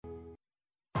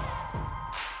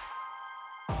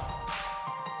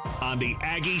on the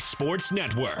Aggie Sports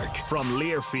Network from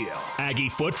Learfield. Aggie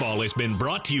football has been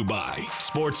brought to you by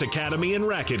Sports Academy and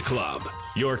Racket Club.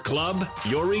 Your club,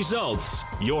 your results,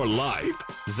 your life.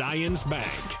 Zions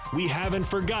Bank. We haven't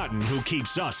forgotten who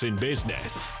keeps us in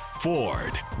business.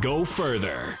 Ford. Go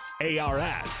further.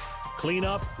 ARS. Clean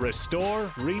up,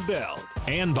 restore, rebuild.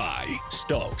 And by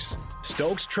Stokes.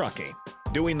 Stokes Trucking.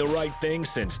 Doing the right thing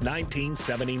since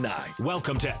 1979.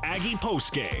 Welcome to Aggie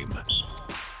Postgame.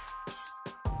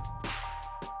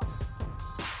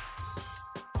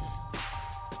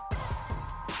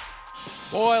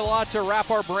 Boy, a lot to wrap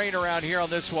our brain around here on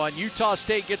this one. Utah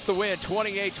State gets the win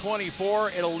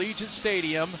 28-24 at Allegiant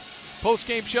Stadium.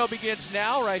 Post-game show begins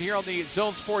now right here on the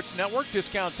Zone Sports Network.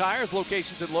 Discount Tires,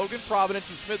 locations in Logan, Providence,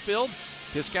 and Smithfield.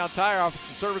 Discount Tire offers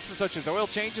services such as oil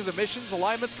changes, emissions,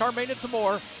 alignments, car maintenance, and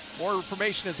more. More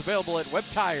information is available at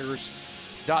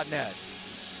webtires.net.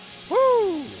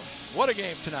 Woo! What a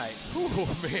game tonight. Ooh,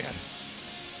 man.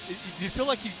 Do you feel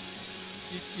like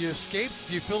you escaped?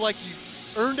 Do you feel like you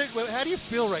earned it? How do you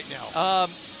feel right now?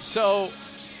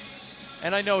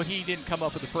 And I know he didn't come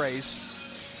up with the phrase,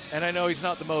 and I know he's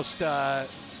not the most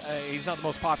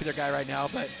popular guy right now,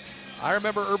 but I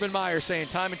remember Urban Meyer saying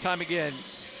time and time again,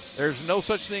 there's no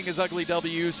such thing as ugly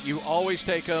W's. You always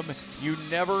take them. You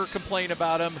never complain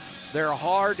about them. They're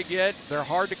hard to get. They're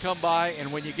hard to come by,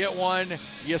 and when you get one,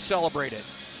 you celebrate it.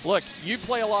 Look, you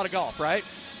play a lot of golf, right?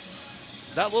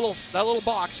 That little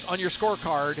box on your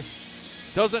scorecard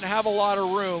doesn't have a lot of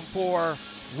room for,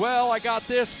 well, I got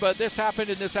this, but this happened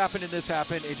and this happened and this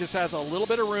happened. It just has a little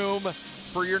bit of room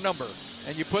for your number.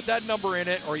 And you put that number in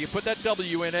it or you put that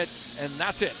W in it, and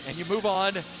that's it. And you move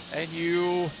on and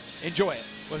you enjoy it.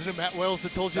 Wasn't it Matt Wells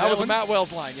that told you that? That was one? a Matt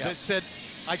Wells line, yeah. That said,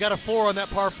 I got a 4 on that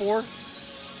par 4.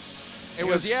 It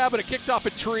was, yeah, but it kicked off a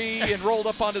tree and rolled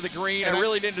up onto the green. I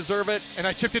really didn't deserve it. And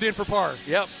I chipped it in for par.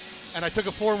 Yep. And I took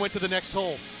a 4 and went to the next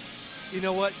hole. You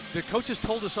know what? The coaches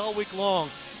told us all week long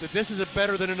that this is a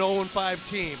better than an 0-5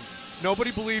 team.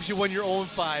 Nobody believes you when you're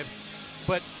 0-5.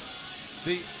 But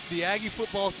the Aggie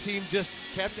football team just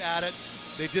kept at it.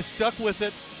 They just stuck with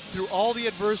it through all the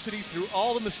adversity, through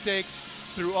all the mistakes,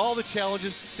 through all the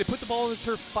challenges. They put the ball on the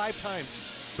turf 5 times,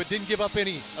 but didn't give up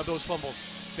any of those fumbles.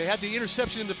 They had the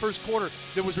interception in the first quarter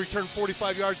that was returned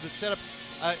 45 yards that set up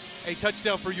a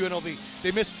touchdown for UNLV.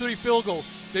 They missed 3 field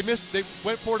goals. They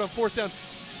went for it on 4th down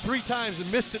 3 times and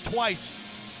missed it twice.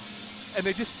 And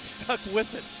they just stuck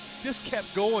with it. Just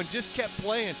kept going, just kept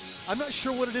playing. I'm not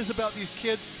sure what it is about these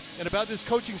kids and about this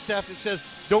coaching staff that says,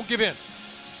 don't give in.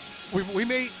 We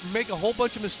may make a whole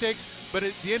bunch of mistakes, but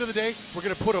at the end of the day, we're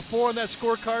going to put a 4 on that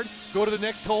scorecard, go to the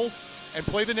next hole, and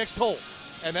play the next hole.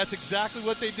 And that's exactly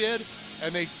what they did.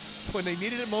 And when they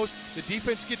needed it most, the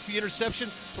defense gets the interception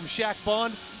from Shaq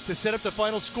Bond to set up the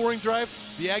final scoring drive.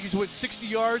 The Aggies went 60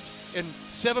 yards in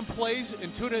 7 plays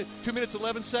in 2 minutes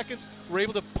 11 seconds. We're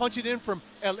able to punch it in from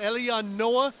Elion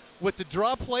Noah with the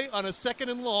draw play on a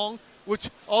 2nd and long, which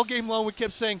all game long we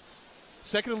kept saying,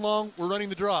 2nd and long, we're running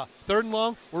the draw. 3rd and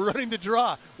long, we're running the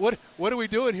draw. What are we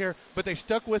doing here? But they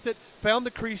stuck with it, found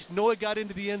the crease. Noah got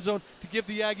into the end zone to give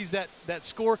the Aggies that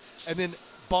score. And then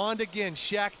Bond again,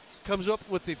 Shaq comes up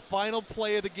with the final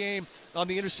play of the game on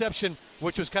the interception,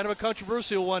 which was kind of a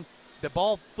controversial one. The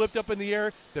ball flipped up in the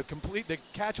air. The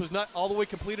catch was not all the way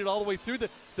completed, all the way through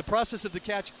the process of the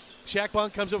catch. Shaq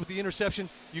Bond comes up with the interception.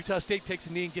 Utah State takes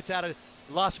a knee and gets out of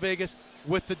Las Vegas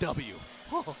with the W.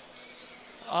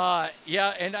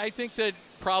 Yeah, and I think that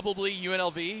probably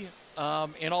UNLV,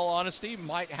 in all honesty,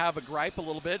 might have a gripe a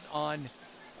little bit on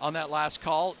that last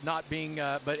call not being.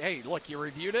 But hey, look, you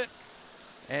reviewed it,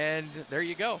 and there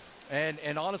you go.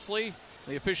 And honestly,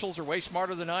 the officials are way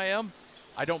smarter than I am.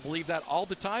 I don't believe that all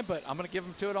the time, but I'm going to give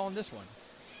them to it on this one.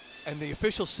 And the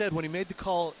official said when he made the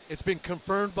call, it's been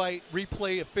confirmed by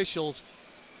replay officials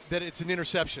that it's an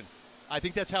interception. I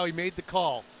think that's how he made the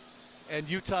call. And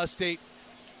Utah State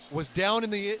was down in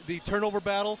the turnover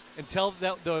battle until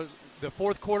the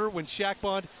 4th quarter when Shaq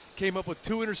Bond came up with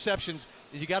 2 interceptions.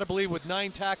 You got to believe with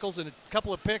 9 tackles and a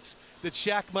couple of picks that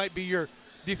Shaq might be your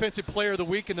defensive player of the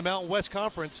week in the Mountain West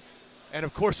Conference. And,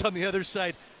 of course, on the other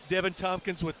side, Devin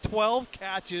Tompkins with 12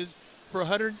 catches for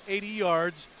 180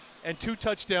 yards and 2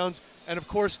 touchdowns. And, of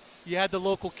course, you had the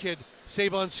local kid,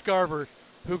 Savon Scarver,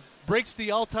 who breaks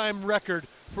the all-time record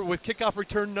with kickoff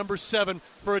return number 7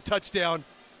 for a touchdown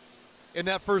in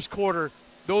that first quarter.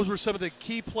 Those were some of the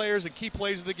key players and key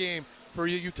plays of the game for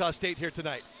Utah State here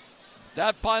tonight.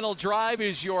 That final drive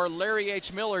is your Larry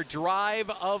H. Miller drive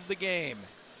of the game.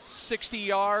 60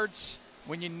 yards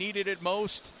when you needed it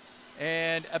most.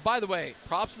 And by the way,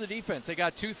 props to the defense. They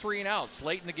got 2 3-and-outs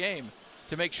late in the game.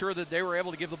 to make sure that they were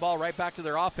able to give the ball right back to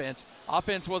their offense.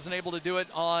 Offense wasn't able to do it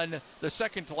on the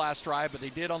second to last drive, but they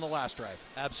did on the last drive.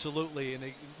 Absolutely. And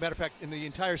matter of fact, in the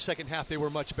entire second half, they were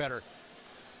much better.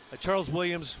 Charles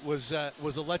Williams was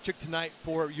electric tonight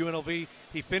for UNLV.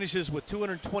 He finishes with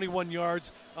 221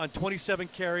 yards on 27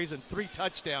 carries and 3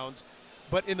 touchdowns.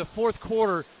 But in the fourth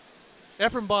quarter,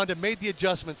 Ephraim Bonda made the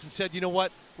adjustments and said, you know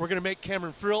what, we're going to make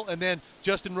Cameron Frill and then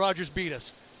Justin Rogers beat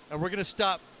us. And we're going to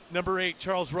stop number 8,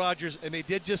 Charles Rogers. And they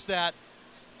did just that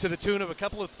to the tune of a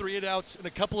couple of 3-and-outs and a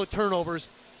couple of turnovers.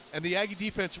 And the Aggie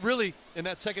defense really, in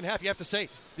that second half, you have to say,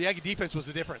 the Aggie defense was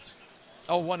the difference.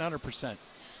 Oh, 100%.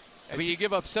 I mean, you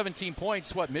give up 17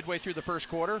 points, midway through the first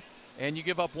quarter, and you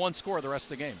give up 1 score the rest of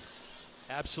the game.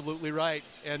 Absolutely right.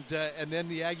 And then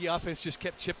the Aggie offense just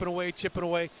kept chipping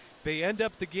away. They end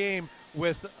up the game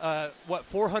with,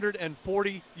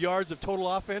 440 yards of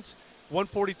total offense,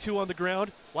 142 on the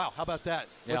ground. Wow, how about that?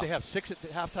 Yeah. What, they have 6 at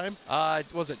halftime?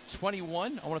 Was it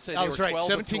 21? I want to say that they was were right. 12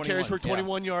 17 carries for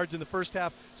 21 yeah. yards in the first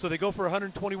half. So they go for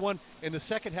 121 in the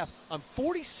second half on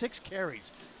 46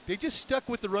 carries. They just stuck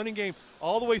with the running game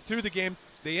all the way through the game.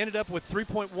 They ended up with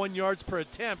 3.1 yards per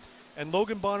attempt, and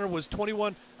Logan Bonner was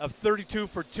 21 of 32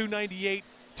 for 298,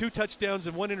 2 touchdowns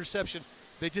and 1 interception.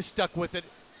 They just stuck with it,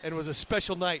 and it was a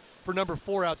special night for number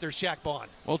 4 out there, Shaq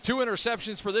Bond. Well, 2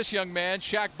 interceptions for this young man.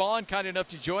 Shaq Bond, kind enough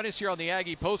to join us here on the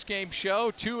Aggie postgame show.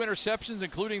 2 interceptions,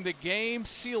 including the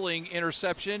game-sealing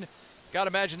interception. Got to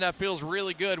imagine that feels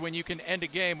really good when you can end a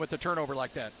game with a turnover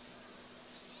like that.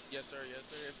 Yes, sir. Yes,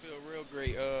 sir. It feels real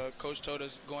great. Coach told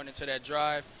us going into that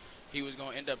drive, he was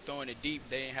going to end up throwing it deep.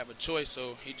 They didn't have a choice,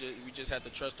 so we just had to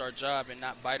trust our job and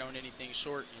not bite on anything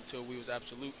short until we was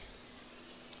absolute.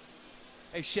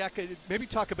 Hey, Shaq, maybe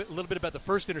talk a little bit about the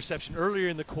first interception earlier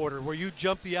in the quarter where you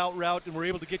jumped the out route and were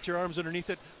able to get your arms underneath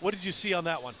it. What did you see on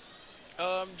that one?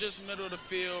 Just middle of the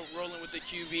field, rolling with the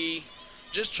QB.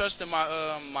 Just trusting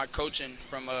my coaching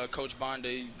from Coach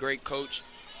Bonda, great coach.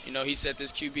 You know, he said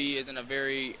this QB isn't a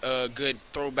very good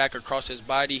throwback across his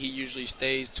body. He usually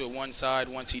stays to one side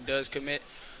once he does commit.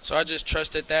 So I just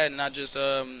trusted that, and I just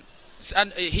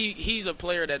he's a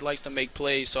player that likes to make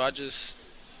plays, so I just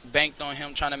banked on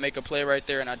him trying to make a play right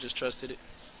there, and I just trusted it.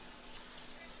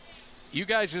 You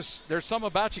guys there's something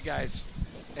about you guys,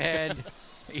 and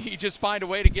you just find a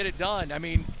way to get it done. I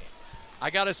mean, I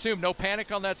got to assume no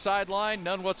panic on that sideline,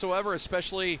 none whatsoever,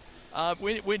 especially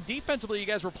when defensively you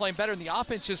guys were playing better and the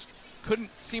offense just couldn't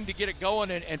seem to get it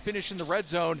going and finish in the red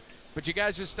zone. But you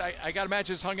guys I got to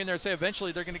imagine, just hung in there and say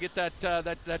eventually they're going to get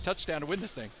that touchdown to win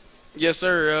this thing. Yes,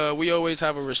 sir. We always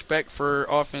have a respect for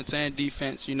offense and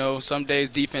defense. You know, some days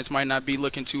defense might not be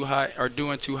looking too hot or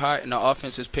doing too hot, and the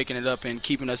offense is picking it up and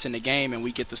keeping us in the game, and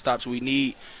we get the stops we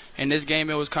need. In this game,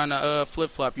 it was kind of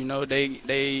flip-flop. You know,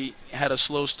 they had a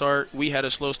slow start. We had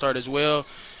a slow start as well.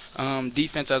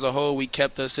 Defense as a whole, we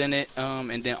kept us in it,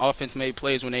 and then offense made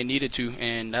plays when they needed to,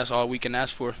 and that's all we can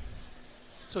ask for.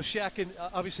 So Shaq,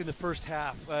 obviously in the first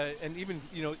half, and even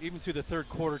through the third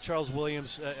quarter, Charles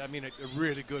Williams, a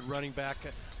really good running back.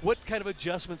 What kind of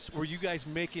adjustments were you guys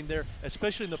making there,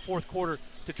 especially in the fourth quarter,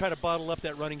 to try to bottle up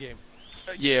that running game?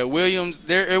 Yeah, Williams,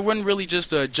 it wasn't really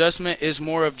just an adjustment. It's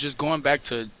more of just going back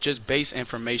to just base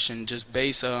information, just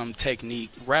base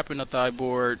technique, wrapping the thigh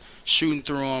board, shooting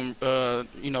through them,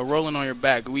 rolling on your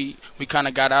back. We kind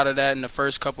of got out of that in the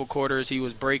first couple quarters. He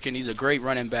was breaking. He's a great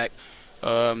running back.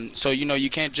 So, you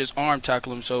can't just arm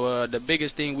tackle him. So the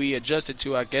biggest thing we adjusted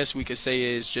to, I guess we could say,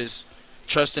 is just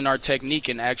trusting our technique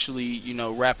and actually,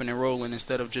 wrapping and rolling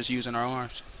instead of just using our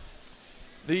arms.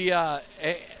 That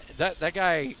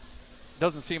guy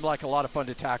doesn't seem like a lot of fun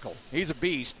to tackle. He's a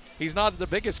beast. He's not the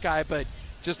biggest guy, but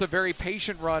just a very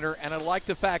patient runner. And I like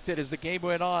the fact that as the game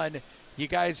went on, you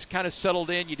guys kind of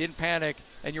settled in, you didn't panic,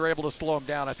 and you were able to slow him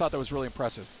down. I thought that was really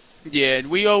impressive. Yeah,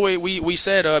 we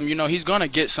said, he's going to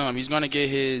get some. He's going to get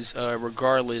his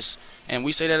regardless. And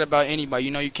we say that about anybody.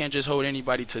 You can't just hold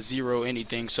anybody to zero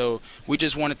anything. So we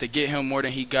just wanted to get him more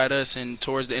than he got us. And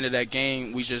towards the end of that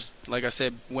game, we just, like I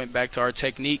said, went back to our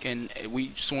technique, and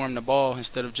we swarmed the ball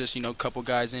instead of just, a couple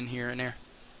guys in here and there.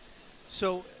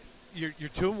 So you're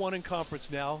 2-1 in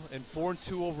conference now and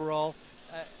 4-2 overall.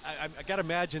 I got to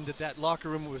imagine that locker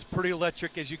room was pretty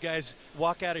electric as you guys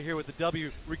walk out of here with the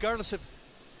W, regardless of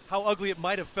how ugly it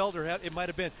might have felt or it might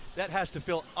have been. That has to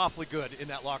feel awfully good in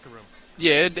that locker room.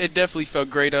 Yeah, it definitely felt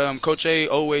great. Coach A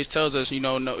always tells us,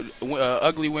 no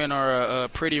ugly win or a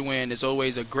pretty win is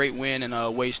always a great win in a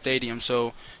away stadium.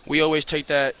 So we always take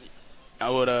that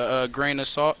with a grain of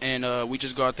salt, and we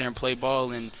just go out there and play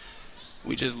ball, and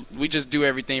we just do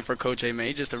everything for Coach A, man.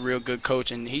 He's just a real good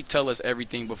coach, and he tell us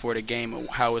everything before the game,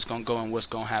 how it's going to go and what's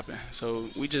going to happen. So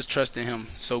we just trust in him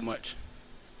so much.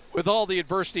 With all the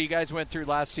adversity you guys went through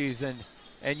last season,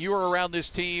 and you were around this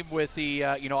team with the,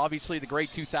 obviously the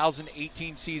great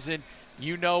 2018 season,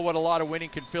 you know what a lot of winning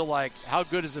can feel like. How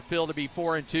good does it feel to be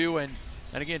 4-2 and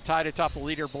again tied atop the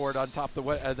leaderboard on top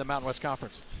of the Mountain West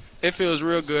Conference? It feels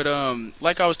real good.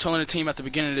 Like I was telling the team at the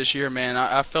beginning of this year, man,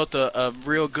 I felt a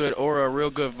real good aura, a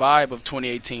real good vibe of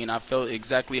 2018. I felt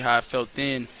exactly how I felt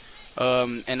then.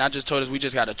 And I just told us we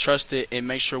just got to trust it and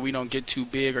make sure we don't get too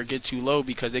big or get too low,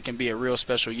 because it can be a real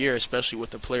special year, especially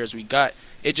with the players we got.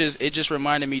 It just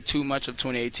reminded me too much of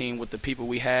 2018 with the people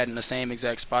we had in the same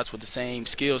exact spots with the same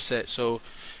skill set. So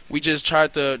we just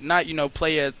tried to not,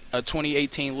 play at a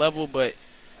 2018 level, but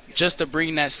just to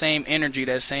bring that same energy,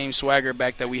 that same swagger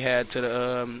back that we had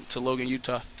to Logan,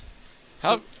 Utah.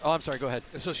 I'm sorry, go ahead.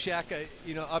 So, Shaq,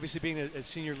 obviously being a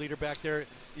senior leader back there,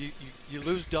 you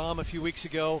lose Dom a few weeks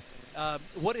ago.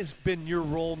 What has been your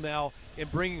role now in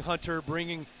bringing Hunter,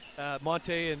 bringing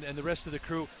Monte and the rest of the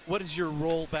crew? What is your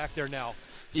role back there now?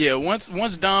 Yeah, once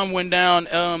Dom went down,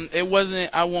 it wasn't,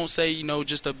 I won't say,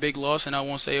 just a big loss, and I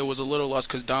won't say it was a little loss,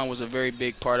 because Dom was a very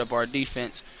big part of our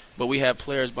defense. But we have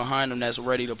players behind them that's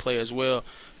ready to play as well.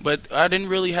 But I didn't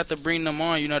really have to bring them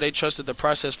on. They trusted the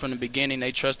process from the beginning.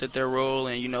 They trusted their role,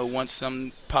 and, once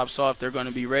something pops off, they're going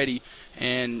to be ready.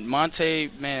 And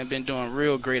Monte, man, been doing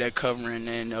real great at covering.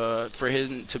 And for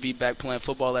him to be back playing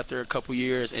football after a couple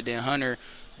years, and then Hunter,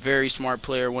 very smart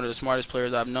player, one of the smartest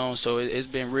players I've known. So it's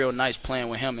been real nice playing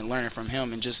with him and learning from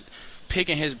him and just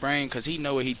picking his brain, because he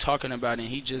know what he's talking about, and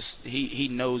he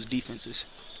knows defenses.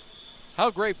 How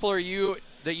grateful are you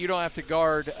that you don't have to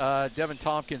guard Devin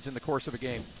Tompkins in the course of a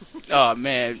game? Oh,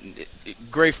 man,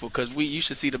 grateful, because you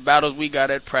should see the battles we got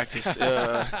at practice.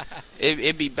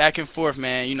 It be back and forth,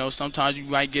 man. Sometimes you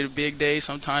might get a big day,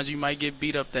 sometimes you might get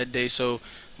beat up that day. So,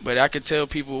 but I could tell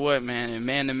people what, man, and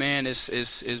man-to-man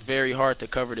is very hard to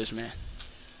cover this, man.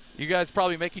 You guys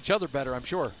probably make each other better, I'm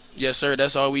sure. Yes, sir.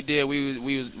 That's all we did.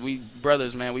 We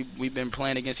brothers, man. We've been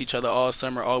playing against each other all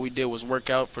summer. All we did was work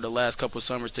out for the last couple of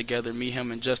summers together. Me,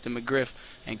 him, and Justin McGriff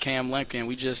and Cam Lincoln.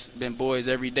 We just been boys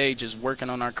every day, just working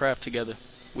on our craft together.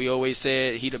 We always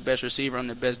said he the best receiver, I'm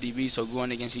the best DB. So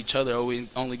going against each other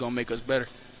only gonna make us better.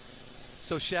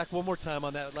 So Shaq, one more time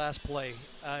on that last play.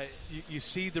 You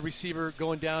see the receiver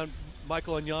going down.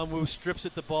 Michael Onyanwu strips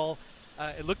at the ball.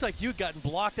 It looked like you had gotten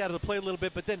blocked out of the play a little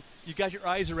bit, but then you got your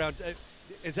eyes around.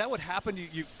 Is that what happened?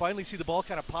 You finally see the ball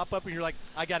kind of pop up, and you're like,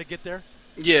 I got to get there?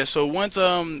 Yeah, so once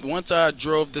I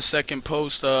drove the second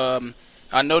post,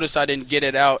 I noticed I didn't get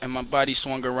it out, and my body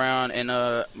swung around, and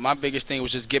my biggest thing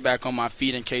was just get back on my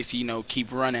feet in case he,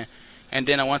 keep running. And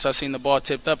then once I seen the ball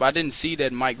tipped up, I didn't see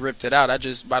that Mike ripped it out.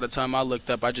 By the time I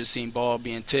looked up, I just seen ball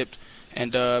being tipped.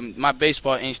 And my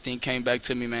baseball instinct came back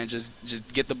to me, man. Just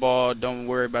get the ball. Don't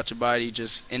worry about your body.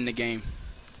 Just in the game.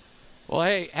 Well,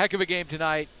 hey, heck of a game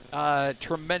tonight.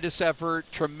 Tremendous effort,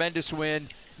 tremendous win.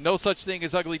 No such thing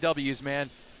as ugly W's, man.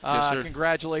 Yes, sir.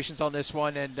 Congratulations on this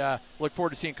one, and look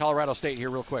forward to seeing Colorado State here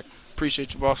real quick.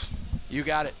 Appreciate you, boss. You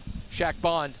got it. Shaq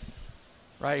Bond,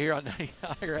 right here on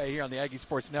the Aggie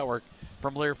Sports Network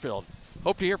from Learfield.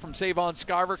 Hope to hear from Savon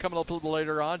Scarver coming up a little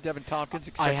later on. Devin Tompkins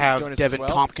expected I have to join us Devin as well.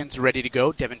 Tompkins ready to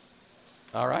go. Devin.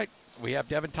 All right. We have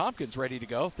Devin Tompkins ready to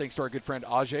go. Thanks to our good friend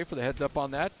Ajay for the heads up on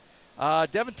that.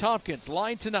 Devin Tompkins,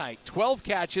 line tonight, 12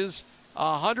 catches,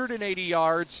 180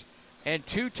 yards, and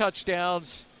 2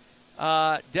 touchdowns.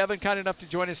 Devin, kind enough to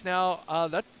join us now.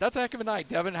 That's a heck of a night,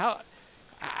 Devin.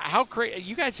 How crazy!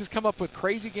 You guys just come up with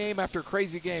crazy game after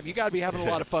crazy game. You got to be having a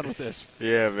lot of fun with this.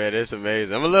 Yeah, man, it's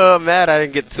amazing. I'm a little mad I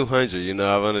didn't get 200.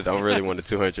 I really wanted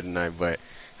 200 tonight, but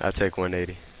I'll take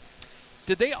 180.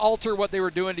 Did they alter what they were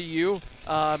doing to you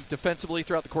defensively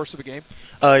throughout the course of the game?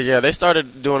 Yeah, they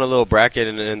started doing a little bracket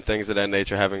and things of that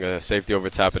nature, having a safety over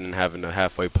top and then having a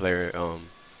halfway player,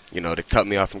 to cut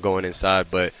me off from going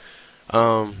inside. But,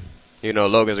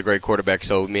 Logan's a great quarterback,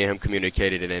 so me and him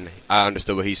communicated, and I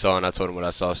understood what he saw, and I told him what I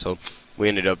saw. So we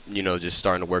ended up, just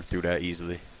starting to work through that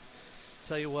easily.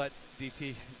 Tell you what,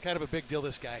 DT, kind of a big deal,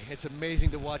 this guy. It's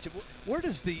amazing to watch it. Where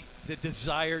does the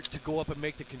desire to go up and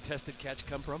make the contested catch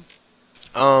come from?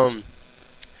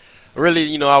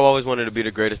 Really, I've always wanted to be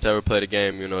the greatest to ever play the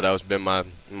game. That was been my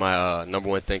number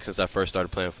one thing since I first started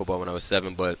playing football when I was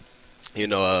 7. But,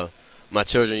 my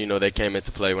children, they came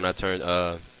into play when I turned,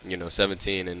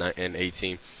 17 and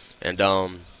 18. And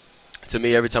to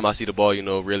me, every time I see the ball,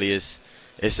 really it's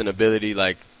an ability,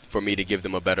 like, for me to give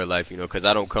them a better life, because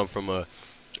I don't come from a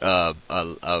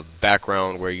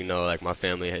background where, like my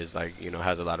family has, like,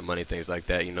 has a lot of money, things like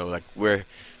that. Like we're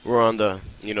on the,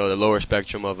 the lower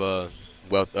spectrum of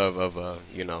wealth of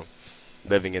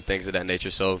living and things of that nature.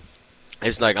 So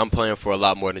it's like I'm playing for a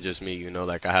lot more than just me, you know.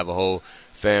 Like I have a whole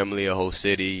family, a whole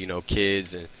city, you know,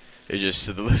 kids, and it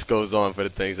just the list goes on for the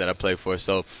things that I play for.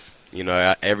 So, you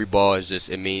know, every ball is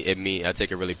just I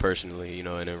take it really personally, you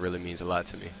know, and it really means a lot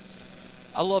to me.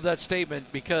 I love that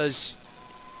statement because,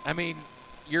 I mean,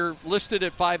 you're listed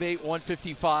at 5'8",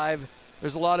 155.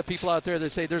 There's a lot of people out there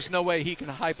that say there's no way he can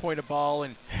high point a ball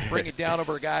and bring it down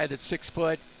over a guy that's 6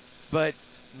 foot. But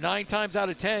 9 times out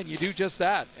of 10, you do just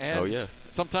that. And oh, yeah.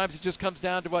 Sometimes it just comes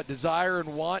down to what desire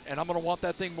and want, and I'm going to want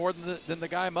that thing more than the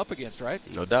guy I'm up against, right?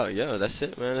 No doubt, yeah, that's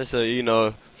it, man. It's you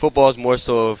know, football is more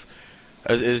so of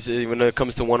when it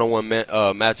comes to one-on-one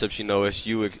matchups, you know, it's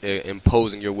you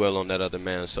imposing your will on that other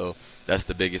man. So that's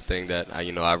the biggest thing that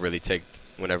I really take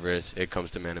whenever it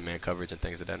comes to man-to-man coverage and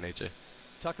things of that nature.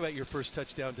 Talk about your first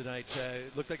touchdown tonight.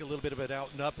 It looked like a little bit of an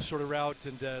out-and-up sort of route,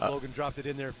 and Logan dropped it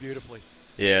in there beautifully.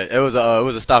 Yeah, it was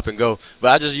a stop and go.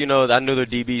 But I just, I knew their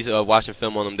DBs watching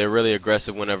film on them. They're really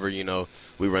aggressive whenever,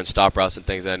 we run stop routes and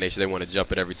things of that nature. They want to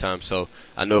jump it every time. So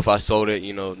I knew if I sold it,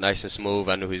 nice and smooth,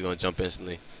 I knew he was going to jump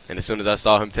instantly. And as soon as I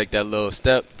saw him take that little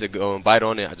step to go and bite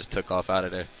on it, I just took off out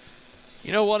of there.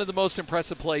 One of the most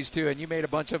impressive plays, too, and you made a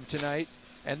bunch of them tonight,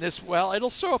 and this, well, it'll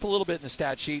show up a little bit in the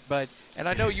stat sheet, and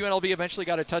I know UNLV eventually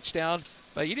got a touchdown,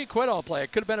 but you didn't quit on a play.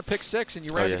 It could have been a pick six, and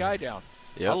you ran the guy down.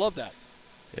 Yep. I love that.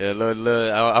 Yeah,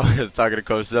 I was talking to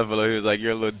Coach Cephalo. He was like,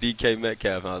 "You're a little DK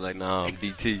Metcalf." I was like, "Nah, I'm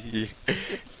DT."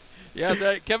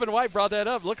 Yeah, Kevin White brought that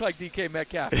up. Looked like DK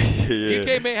Metcalf. Yeah.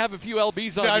 DK may have a few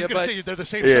LBs on you, I was going to say, they're the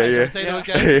same size, aren't they, those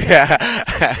guys? Yeah.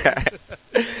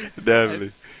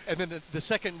 Definitely. And then the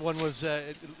second one was a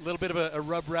little bit of a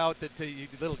rub route, that you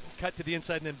little cut to the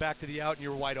inside and then back to the out, and you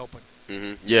were wide open.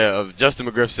 Mm-hmm. Yeah, Justin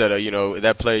McGriff said,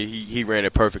 that play, he ran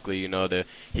it perfectly.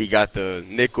 He got the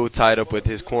nickel tied up with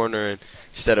his corner and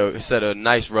set a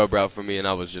nice rub route for me, and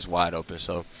I was just wide open.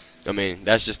 So,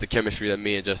 that's just the chemistry that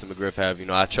me and Justin McGriff have.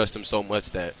 I trust him so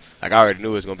much that I already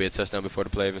knew it was going to be a touchdown before the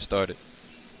play even started.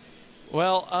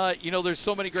 Well, there's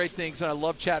so many great things, and I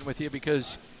love chatting with you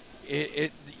because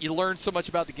you learn so much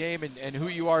about the game and who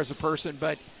you are as a person.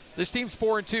 But this team's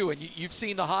 4-2, and you've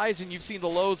seen the highs and you've seen the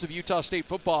lows of Utah State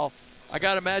football. I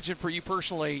got to imagine for you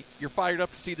personally, you're fired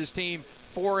up to see this team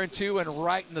 4-2 and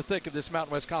right in the thick of this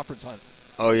Mountain West Conference hunt.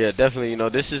 Oh yeah, definitely.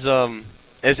 This is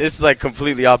it's like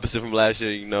completely opposite from last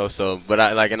year. So, but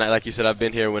like you said, I've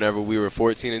been here whenever we were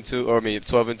 14-2, or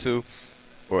 12-2,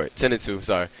 or 10-2.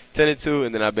 Sorry, 10-2,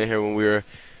 and then I've been here when we were,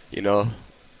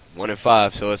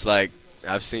 1-5. So it's like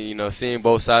I've seen, seeing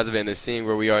both sides of it, and then seeing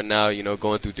where we are now.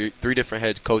 Going through three different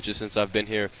head coaches since I've been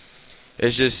here.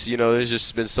 It's just, there's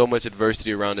just been so much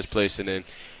adversity around this place, and then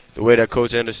the way that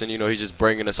Coach Anderson, he's just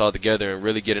bringing us all together and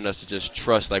really getting us to just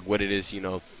trust like what it is,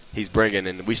 he's bringing,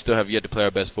 and we still have yet to play our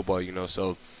best football,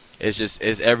 so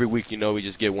it's every week, we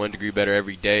just get 1 degree better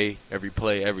every day, every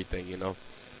play, everything,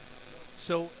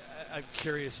 So I'm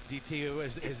curious, DT,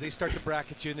 as they start to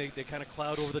bracket you and they kind of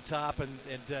cloud over the top, and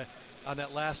on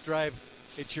that last drive,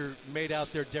 it's your mate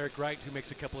out there, Derek Wright, who makes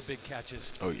a couple of big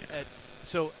catches. Oh, yeah.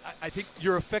 So I think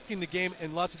you're affecting the game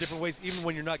in lots of different ways, even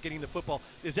when you're not getting the football.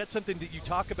 Is that something that you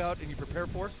talk about and you prepare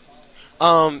for?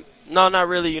 No, not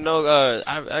really. Now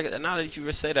that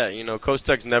you say that, Coach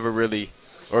Tuck's never really,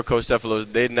 or Coach Cephalo,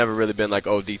 they've never really been like,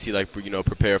 oh, DT, like,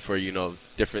 prepare for,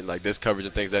 different, like, this coverage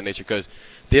and things of that nature. Because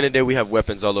at the end of the day, we have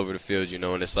weapons all over the field,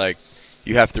 and it's like,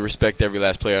 you have to respect every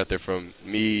last player out there, from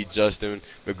me, Justin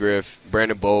McGriff,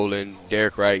 Brandon Bolin,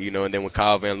 Derek Wright, and then when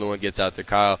Kyle Van Leeuwen gets out there,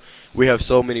 Kyle, we have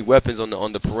so many weapons on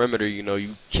the perimeter,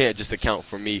 you can't just account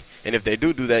for me. And if they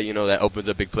do that, that opens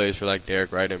up big plays for like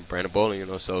Derek Wright and Brandon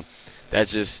Bolin, so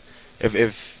that's just,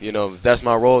 if that's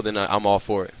my role, then I'm all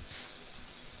for it.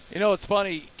 It's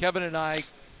funny, Kevin and I,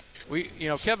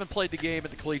 Kevin played the game at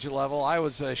the collegiate level. I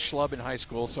was a schlub in high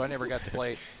school, so I never got to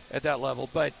play at that level,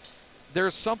 but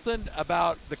there's something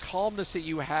about the calmness that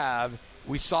you have.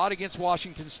 We saw it against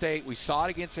Washington State. We saw it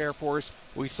against Air Force.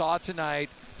 We saw it tonight.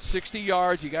 60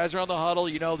 yards. You guys are on the huddle.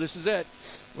 This is it.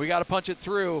 We got to punch it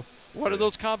through. What are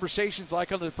those conversations like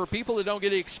for people that don't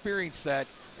get to experience that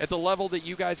at the level that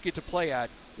you guys get to play at?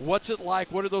 What's it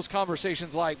like? What are those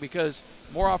conversations like? Because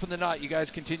more often than not, you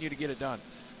guys continue to get it done.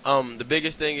 The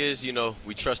biggest thing is,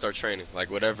 we trust our training. Like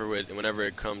whenever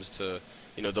it comes to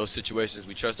those situations,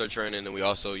 we trust our training, and we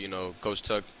also, Coach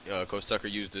Tucker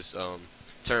used this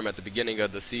term at the beginning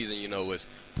of the season, was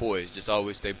poised. Just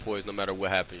always stay poised no matter what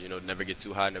happens. Never get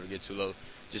too high, never get too low.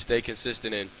 Just stay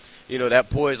consistent, and that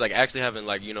poise, like actually having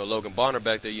like Logan Bonner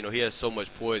back there, he has so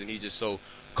much poise, and he's just so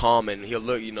calm, and he'll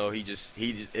look,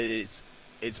 it's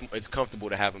comfortable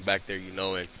to have him back there,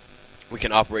 and we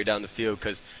can operate down the field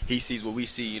because he sees what we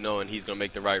see, and he's gonna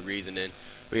make the right reads, and then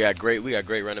we got great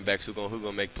running backs who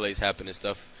gonna make plays happen and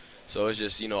stuff. So it's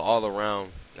just, all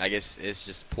around, I guess it's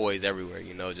just poise everywhere,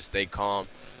 just stay calm,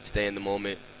 stay in the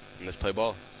moment, and let's play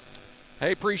ball.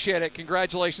 Hey, appreciate it.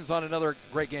 Congratulations on another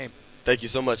great game. Thank you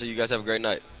so much, and you guys have a great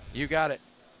night. You got it.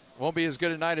 Won't be as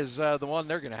good a night as the one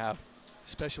they're going to have.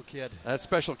 Special kid. That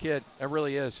special kid. That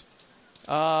really is.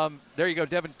 There you go.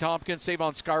 Devin Tompkins.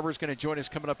 Savon Scarver is going to join us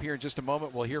coming up here in just a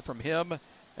moment. We'll hear from him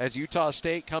as Utah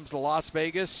State comes to Las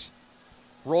Vegas,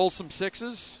 rolls some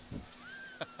sixes,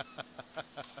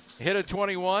 hit a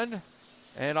 21,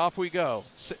 and off we go.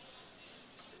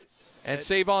 And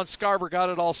Savon Scarver got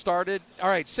it all started. All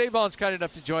right, Savon's kind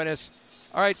enough to join us.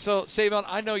 All right, so Savon,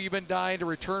 I know you've been dying to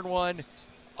return one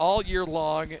all year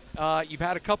long. You've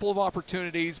had a couple of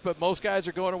opportunities, but most guys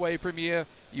are going away from you.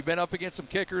 You've been up against some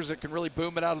kickers that can really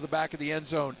boom it out of the back of the end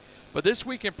zone. But this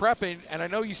week in prepping, and I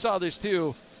know you saw this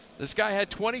too, this guy had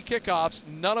 20 kickoffs.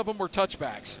 None of them were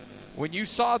touchbacks. When you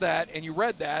saw that and you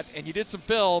read that and you did some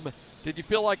film, did you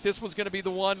feel like this was going to be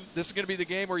the one, this is going to be the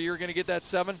game where you're going to get that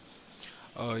 7?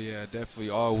 Oh, yeah, definitely.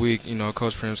 All week,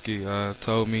 Coach Primsky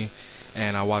told me,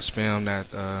 and I watched film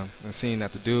that and seeing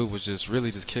that the dude was just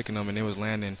really just kicking them, and it was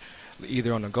landing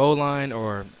either on the goal line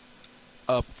or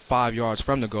up 5 yards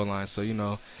from the goal line.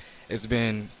 So, it's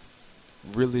been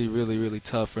really, really, really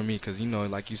tough for me because,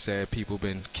 like you said, people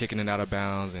been kicking it out of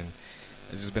bounds, and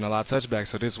it's just been a lot of touchbacks.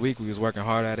 So this week we was working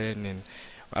hard at it, and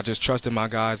I just trusted my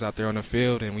guys out there on the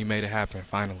field, and we made it happen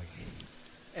finally.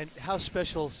 And how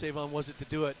special, Savon, was it to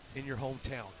do it in your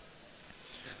hometown?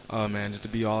 Oh, man, just to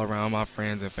be all around my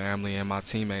friends and family and my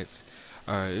teammates.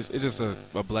 It's just a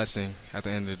blessing at the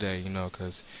end of the day,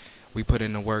 because we put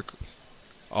in the work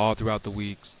all throughout the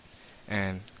weeks.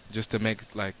 And just to make,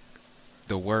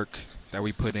 the work that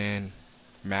we put in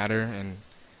matter, and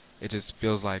it just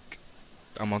feels like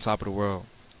I'm on top of the world.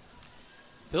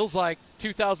 Feels like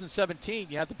 2017,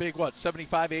 you had the big,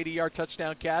 75, 80-yard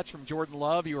touchdown catch from Jordan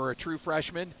Love. You were a true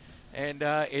freshman, and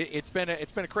it's been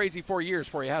a crazy 4 years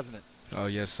for you, hasn't it? Oh,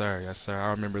 yes, sir. Yes, sir.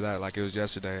 I remember that like it was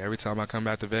yesterday. Every time I come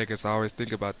back to Vegas, I always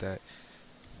think about that.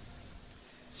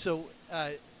 So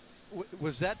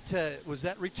was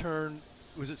that return,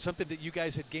 was it something that you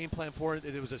guys had game plan for?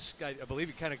 It was I believe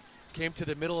you kind of came to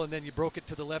the middle and then you broke it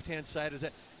to the left-hand side.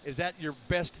 Is that your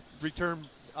best return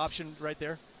option right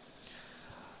there?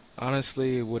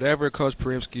 Honestly, whatever Coach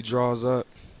Perimsky draws up,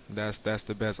 that's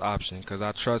the best option because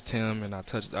I trust him and I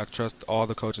trust all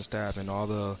the coaching staff and all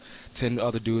the 10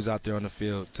 other dudes out there on the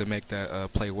field to make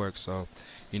that play work. So,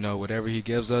 whatever he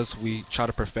gives us, we try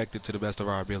to perfect it to the best of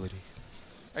our ability.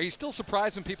 Are you still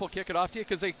surprised when people kick it off to you?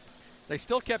 Because they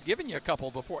still kept giving you a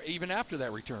couple before, even after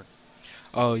that return.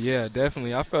 Oh, yeah,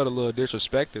 definitely. I felt a little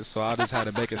disrespected, so I just had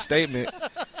to make a statement.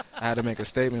 I had to make a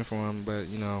statement for him, but,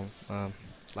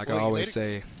 like I always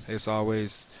say, it's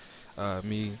always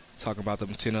me talking about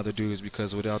them 10 other dudes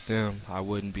because without them, I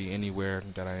wouldn't be anywhere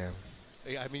that I am.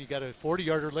 I mean, you got a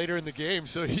 40-yarder later in the game,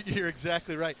 so you're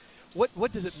exactly right.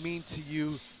 What does it mean to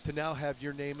you to now have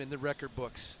your name in the record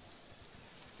books?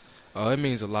 Oh, it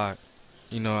means a lot.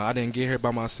 I didn't get here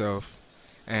by myself,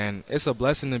 and it's a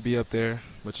blessing to be up there.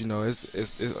 But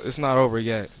it's not over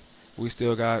yet. We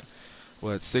still got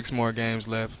 6 more games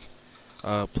left.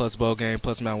 Plus bowl game,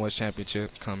 plus Mountain West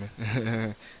Championship coming.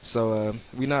 So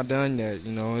we're not done yet.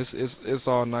 It's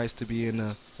all nice to be in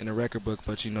the record book,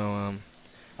 but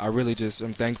I really just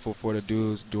am thankful for the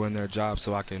dudes doing their job,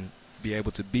 so I can be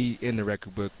able to be in the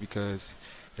record book because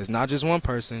it's not just one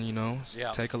person.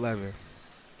 Take 11.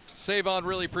 Savon,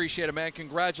 really appreciate it, man.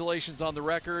 Congratulations on the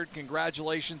record.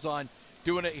 Congratulations on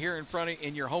doing it here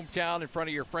in your hometown, in front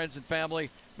of your friends and family.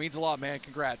 Means a lot, man.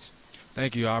 Congrats.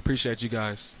 Thank you. I appreciate you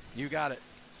guys. You got it.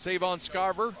 Savon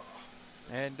Scarver,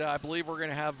 and I believe we're going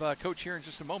to have Coach here in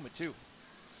just a moment, too.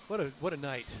 What a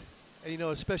night.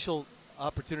 A special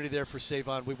opportunity there for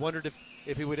Savon. We wondered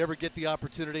if he would ever get the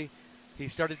opportunity. He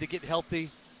started to get healthy,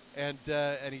 and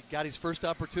he got his first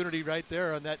opportunity right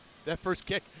there on that first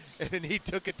kick, and he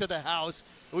took it to the house.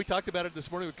 We talked about it this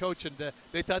morning with Coach, and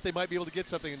they thought they might be able to get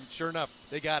something, and sure enough,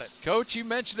 they got it. Coach, you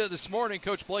mentioned it this morning,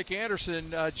 Coach Blake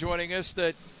Anderson joining us,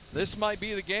 that this might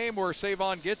be the game where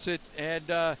Savon gets it,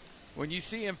 and when you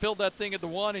see him field that thing at the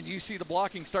 1 and you see the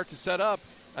blocking start to set up,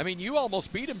 I mean, you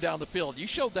almost beat him down the field. You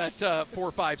showed that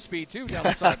 4.5 speed, too, down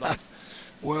the sideline.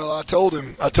 Well, I told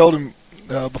him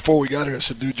before we got here, I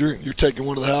said, dude, you're taking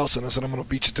one to the house, and I said, I'm going to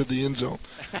beat you to the end zone.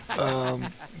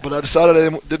 But I decided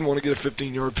I didn't want to get a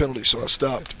 15-yard penalty, so I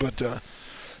stopped. But,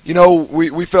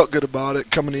 we felt good about it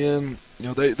coming in.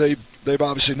 They've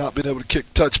obviously not been able to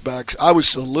kick touchbacks. I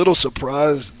was a little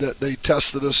surprised that they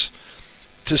tested us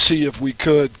to see if we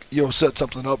could, set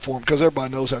something up for him because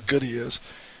everybody knows how good he is.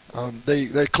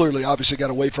 They clearly obviously got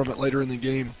away from it later in the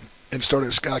game and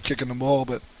started sky kicking the ball,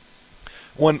 but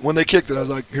when they kicked it, I was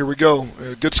like, here we go.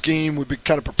 Good scheme. We've been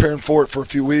kind of preparing for it for a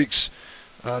few weeks,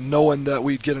 knowing that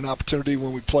we'd get an opportunity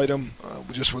when we played them,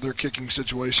 just with their kicking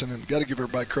situation. And got to give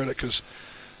everybody credit because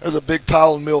there's a big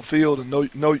pile in middle field and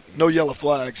no yellow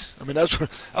flags. I mean, that's what,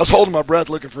 I was holding my breath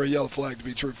looking for a yellow flag, to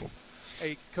be truthful.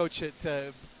 Hey, Coach,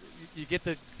 you get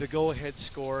the go-ahead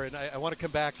score, and I want to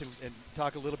come back and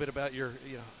talk a little bit about your,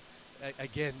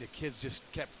 again, the kids just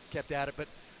kept at it. But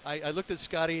I looked at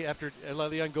Scotty after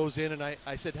Le'Veon goes in, and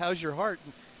I said, how's your heart?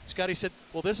 And Scotty said,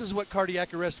 well, this is what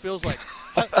cardiac arrest feels like.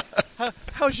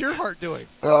 How's your heart doing?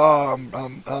 Oh,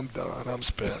 I'm done. I'm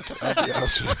spent. I'll be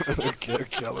honest with you. They're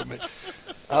killing me.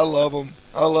 I love them.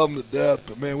 I love them to death.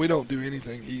 But, man, we don't do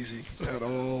anything easy at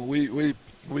all. We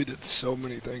did so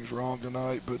many things wrong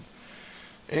tonight.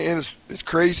 And it's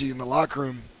crazy in the locker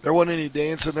room. There wasn't any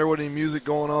dancing. There wasn't any music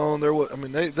going on.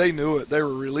 They knew it. They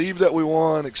were relieved that we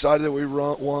won, excited that we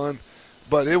won.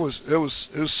 But it was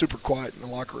super quiet in the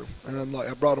locker room. And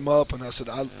I brought them up and I said,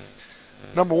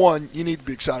 number one, you need to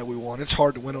be excited we won. It's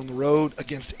hard to win on the road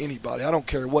against anybody. I don't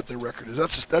care what their record is.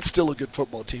 That's still a good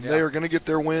football team. Yeah. They are going to get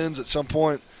their wins at some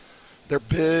point. They're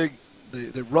big.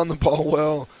 They run the ball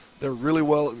well. They're really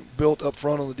well built up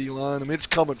front on the D-line. I mean, it's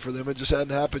coming for them. It just hadn't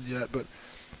happened yet. But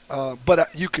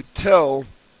you could tell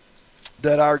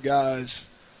that our guys,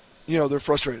 they're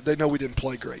frustrated. They know we didn't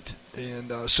play great.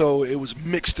 And so it was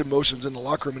mixed emotions in the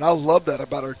locker room. And I love that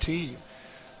about our team,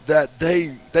 that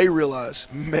they realize,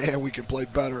 man, we can play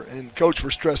better. And Coach, we're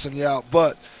stressing you out,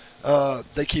 but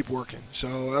they keep working.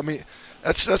 So, I mean,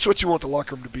 that's what you want the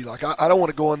locker room to be like. I don't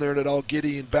want to go in there and it all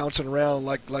giddy and bouncing around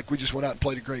like we just went out and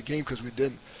played a great game, because we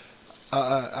didn't.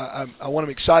 I want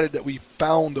them excited that we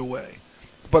found a way,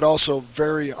 but also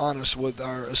very honest with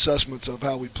our assessments of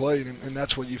how we played, and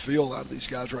that's what you feel out of these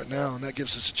guys right now, and that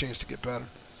gives us a chance to get better.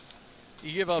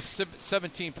 You give up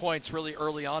 17 points really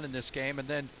early on in this game, and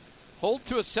then hold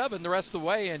to a 7 the rest of the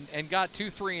way, and got 2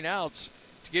 3-and-outs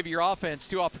to give your offense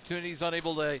 2 opportunities,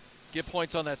 unable to get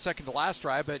points on that second to last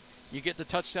drive, but you get the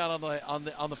touchdown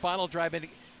on the final drive. And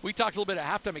we talked a little bit at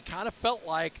halftime. It kind of felt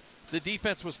like the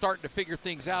defense was starting to figure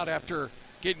things out after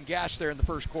getting gashed there in the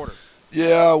first quarter.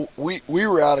 Yeah, we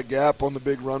were out of gap on the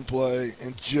big run play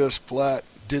and just flat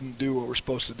didn't do what we're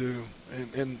supposed to do.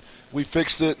 And we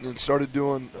fixed it and started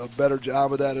doing a better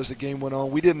job of that as the game went on.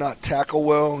 We did not tackle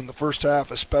well in the first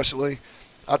half especially.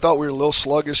 I thought we were a little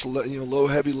sluggish, low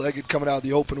heavy-legged coming out of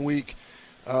the open week.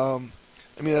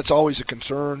 That's always a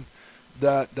concern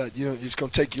that it's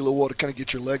going to take you a little while to kind of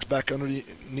get your legs back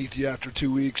underneath you after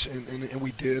 2 weeks, and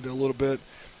we did a little bit.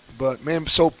 But, man, I'm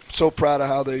so proud of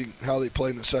how they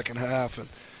played in the second half,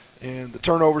 and the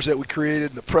turnovers that we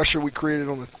created and the pressure we created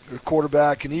on the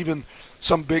quarterback, and even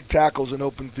some big tackles in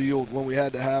open field when we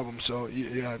had to have them. So,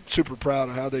 yeah, super proud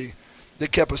of how they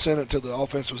kept us in it until the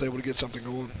offense was able to get something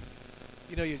going.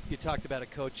 You talked about it,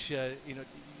 Coach.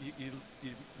 You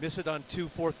miss it on 2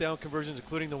 fourth-down conversions,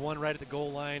 including the one right at the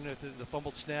goal line, the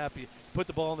fumbled snap. You put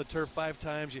the ball on the turf 5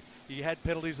 times. You had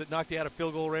penalties that knocked you out of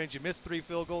field goal range. You missed 3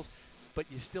 field goals, but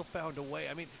you still found a way.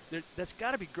 I mean, that's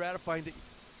got to be gratifying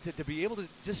to be able to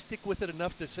just stick with it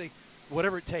enough to say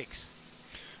whatever it takes.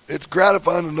 It's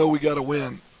gratifying to know we got to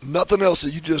win. Nothing else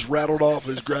that you just rattled off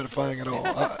is gratifying at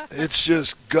all. It's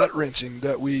just gut-wrenching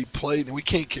that we played, and we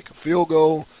can't kick a field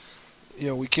goal.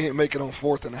 We can't make it on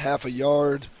 4th and a half a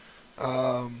yard.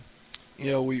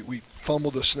 We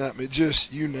fumbled the snap. It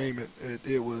just, you name it.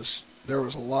 There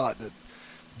was a lot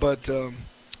but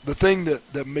the thing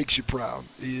that makes you proud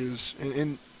is,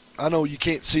 and I know you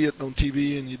can't see it on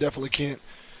TV and you definitely can't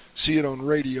see it on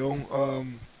radio,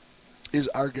 is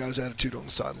our guys' attitude on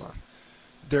the sideline.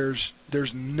 There's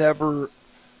never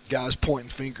guys pointing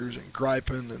fingers and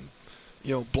griping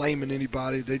and blaming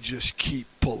anybody. They just keep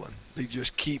pulling. They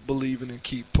just keep believing and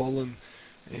keep pulling.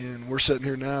 And we're sitting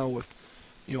here now with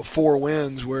 4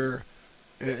 wins where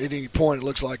at any point it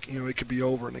looks like it could be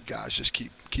over, and the guys just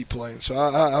keep playing. So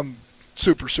I'm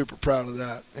super, super proud of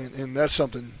that, and that's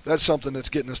something that's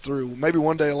getting us through. Maybe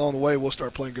one day along the way we'll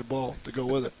start playing good ball to go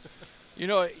with it.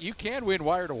 You can win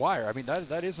wire to wire. I mean,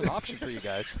 that is an option for you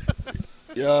guys.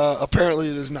 Yeah, apparently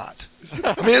it is not.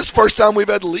 I mean, it's the first time we've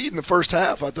had the lead in the first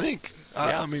half, I think.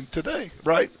 Yeah. I mean, today,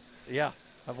 right? Yeah,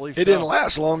 I believe it didn't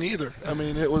last long either. I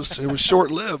mean, it was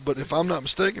short-lived, but if I'm not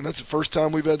mistaken, that's the first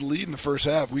time we've had the lead in the first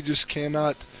half. We just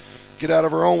cannot get out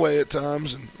of our own way at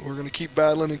times, and we're going to keep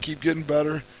battling and keep getting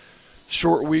better.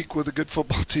 Short week with a good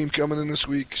football team coming in this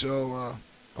week, so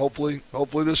hopefully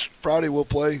this Friday we'll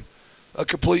play a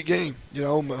complete game.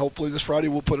 Hopefully this Friday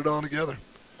we'll put it all together.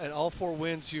 And all 4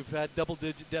 wins, you've had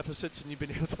double-digit deficits, and you've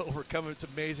been able to overcome it. It's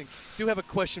amazing. I do have a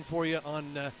question for you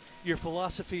on your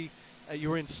philosophy You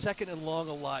were in second and long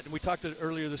a lot. And we talked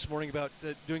earlier this morning about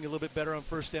doing a little bit better on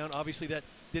first down. Obviously, that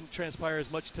didn't transpire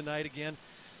as much tonight again.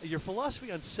 Your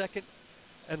philosophy on second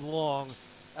and long,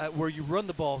 where you run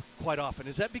the ball quite often,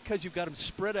 is that because you've got them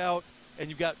spread out and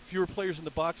you've got fewer players in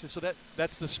the box, and so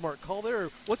that's the smart call there? Or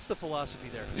what's the philosophy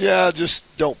there? Yeah, just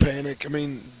don't panic. I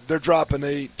mean, they're dropping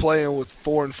 8, playing with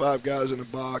 4 and 5 guys in the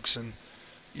box, and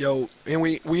and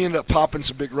we end up popping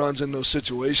some big runs in those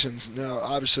situations. Now,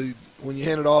 obviously, when you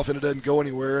hand it off and it doesn't go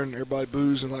anywhere, and everybody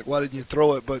boos and like, why didn't you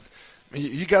throw it? But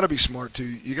you got to be smart too.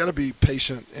 You got to be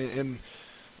patient, and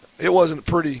it wasn't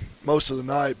pretty most of the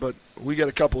night, but we got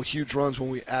a couple of huge runs when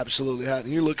we absolutely had.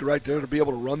 And you look right there to be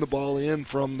able to run the ball in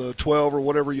from the 12 or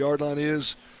whatever yard line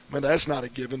is. I mean, that's not a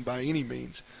given by any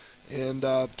means. And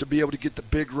to be able to get the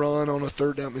big run on a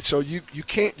third down, so you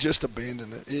can't just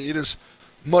abandon it. It is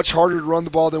much harder to run the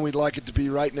ball than we'd like it to be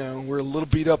right now. We're a little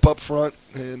beat up front,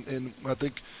 and I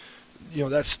think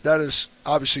that is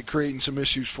obviously creating some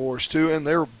issues for us too. And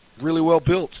they're really well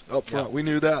built up front. Yeah. We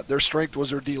knew that their strength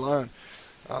was their D-line.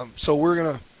 So we're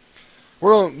gonna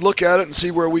look at it and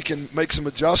see where we can make some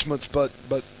adjustments, but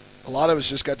a lot of it's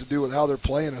just got to do with how they're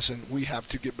playing us, and we have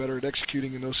to get better at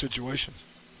executing in those situations.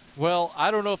 Well,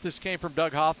 I don't know if this came from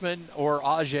Doug Hoffman or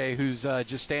Ajay, who's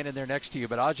just standing there next to you,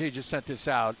 but Ajay just sent this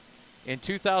out. In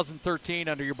 2013,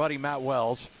 under your buddy Matt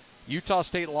Wells, Utah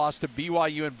State lost to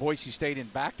BYU and Boise State in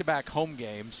back-to-back home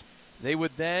games. They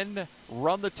would then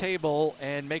run the table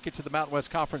and make it to the Mountain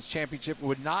West Conference Championship,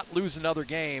 would not lose another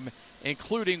game,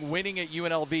 including winning at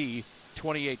UNLV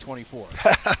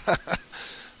 28-24.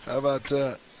 How about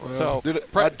that? Well, so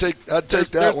I'd take that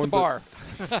there's one. The bar.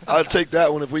 I'd take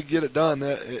that one if we get it done.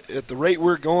 At the rate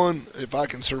we're going, if I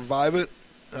can survive it,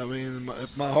 I mean,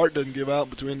 if my heart doesn't give out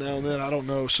between now and then, I don't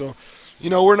know. So,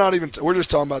 we're not even we're just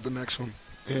talking about the next one.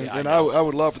 And I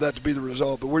would love for that to be the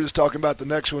result, but we're just talking about the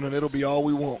next one, and it'll be all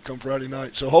we want come Friday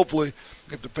night. So hopefully,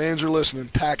 if the fans are listening,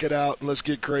 pack it out and let's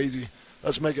get crazy.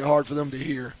 Let's make it hard for them to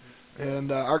hear.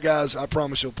 And our guys, I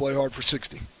promise you'll play hard for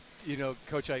 60.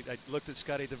 Coach, I looked at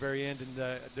Scotty at the very end,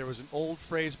 and there was an old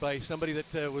phrase by somebody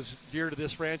that was dear to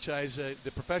this franchise,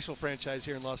 the professional franchise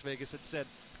here in Las Vegas, that said,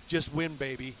 "Just win,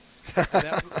 baby."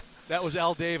 That was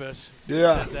Al Davis.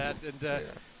 Yeah. Said that, and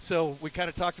so we kind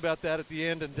of talked about that at the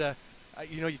end, and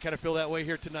you kind of feel that way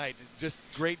here tonight. Just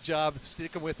great job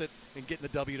sticking with it and getting the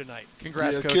W tonight.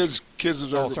 Congrats, Coach. Kids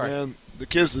deserve it, man. The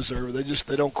kids deserve it.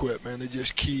 They don't quit, man. They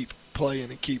just keep playing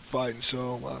and keep fighting.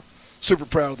 So super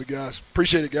proud of the guys.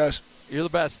 Appreciate it, guys. You're the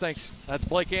best. Thanks. That's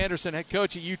Blake Anderson, head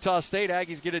coach at Utah State.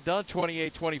 Aggies get it done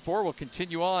 28-24. We'll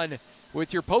continue on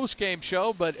with your post-game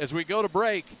show, but as we go to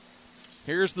break,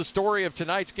 here's the story of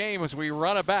tonight's game as we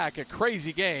run it back, a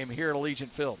crazy game here at Allegiant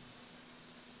Field.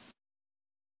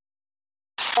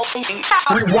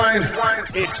 Rewind.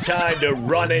 It's time to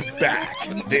run it back.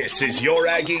 This is your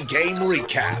Aggie game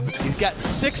recap. He's got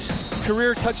 6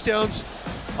 career touchdowns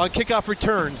on kickoff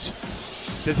returns.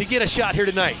 Does he get a shot here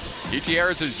tonight?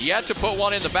 Gutierrez has yet to put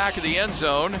one in the back of the end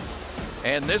zone.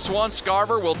 And this one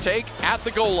Scarver will take at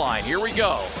the goal line. Here we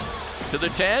go. To the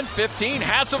 10, 15,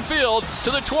 has some field.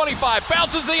 To the 25,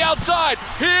 bounces the outside.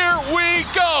 Here we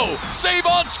go.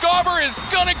 Savon Scarver is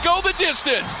going to go the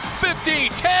distance.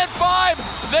 15, 10,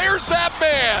 5. There's that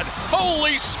man.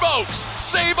 Holy smokes.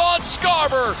 Savon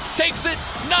Scarver takes it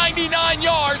 99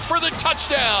 yards for the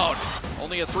touchdown.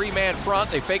 Only a 3-man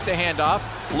front. They fake the handoff.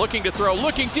 Looking to throw.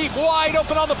 Looking deep. Wide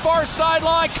open on the far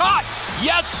sideline. Caught.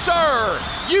 Yes, sir.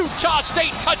 Utah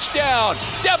State touchdown.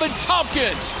 Devin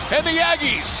Tompkins and the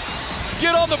Aggies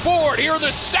get on the board here in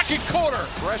the second quarter.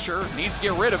 Pressure, needs to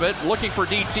get rid of it, looking for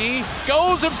DT,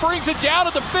 goes and brings it down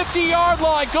at the 50-yard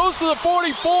line, goes to the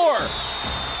 44.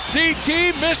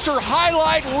 DT, Mr.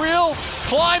 Highlight Reel,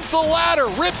 climbs the ladder,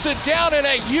 rips it down in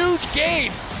a huge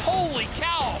gain. Holy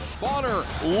cow. Bonner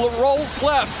rolls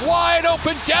left, wide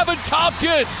open, Devin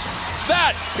Tompkins.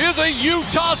 That is a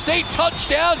Utah State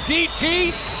touchdown.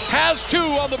 DT has 2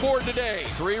 on the board today.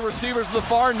 3 receivers to the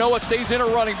far. Noah stays in a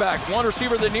running back. 1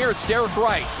 receiver to the near. It's Derek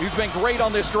Wright, who's been great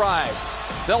on this drive.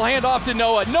 They'll hand off to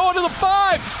Noah. Noah to the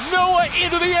 5. Noah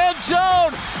into the end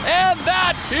zone. And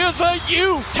that is a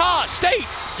Utah State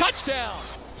touchdown.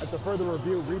 At the further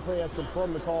review, replay has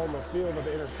confirmed the call on the field of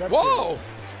the interception. Whoa!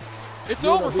 It's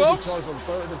over, folks.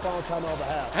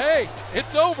 Hey,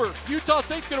 it's over. Utah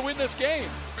State's going to win this game.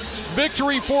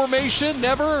 Victory formation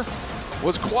never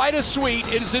was quite as sweet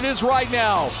as it is right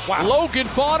now. Wow. Logan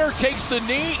Bonner takes the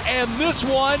knee, and this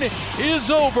one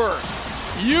is over.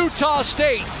 Utah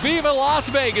State, Viva Las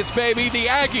Vegas, baby. The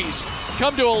Aggies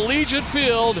come to Allegiant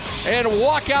Field and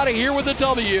walk out of here with a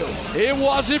W. It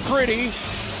wasn't pretty.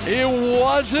 It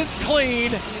wasn't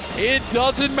clean. It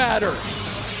doesn't matter.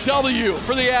 W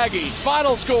for the Aggies.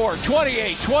 Final score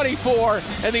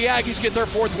 28-24, and the Aggies get their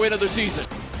 4th win of the season.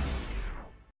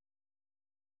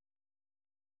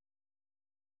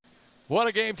 What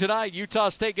a game tonight. Utah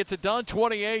State gets it done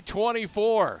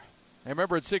 28-24. And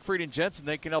remember, at Siegfried and Jensen,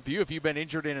 they can help you if you've been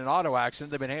injured in an auto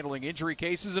accident. They've been handling injury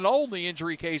cases and only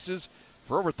injury cases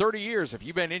for over 30 years. If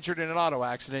you've been injured in an auto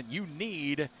accident, you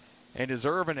need and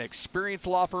deserve an experienced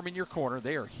law firm in your corner.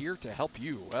 They are here to help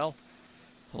you. Well,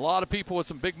 a lot of people with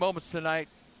some big moments tonight.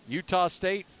 Utah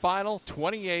State final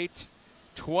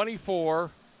 28-24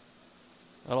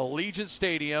 at Allegiant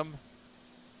Stadium.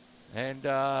 And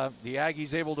the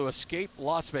Aggies able to escape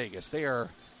Las Vegas. They are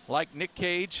like Nick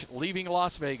Cage leaving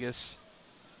Las Vegas,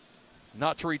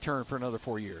 not to return for another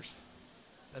 4 years.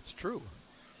 That's true.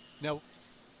 Now,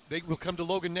 they will come to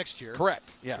Logan next year.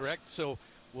 Correct, yes. Correct. So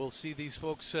we'll see these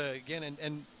folks again.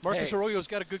 And Marcus Arroyo's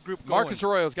got a good group going. Marcus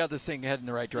Arroyo's got this thing heading in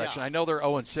the right direction. Yeah. I know they're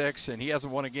 0-6, and he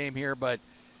hasn't won a game here, but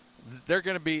they're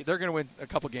going to win a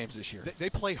couple games this year. They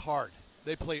play hard.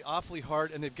 They play awfully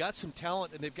hard, and they've got some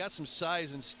talent, and they've got some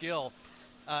size and skill.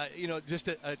 Just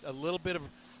a little bit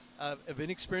of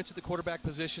inexperience at the quarterback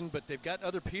position, but they've got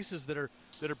other pieces that are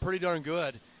pretty darn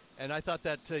good. And I thought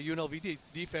that UNLV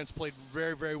defense played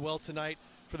very, very well tonight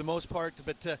for the most part.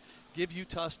 But give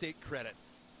Utah State credit.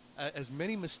 As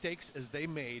many mistakes as they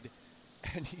made,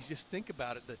 and you just think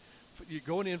about it, that you're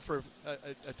going in for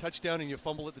a touchdown and you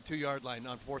fumble at the 2-yard line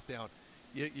on 4th down.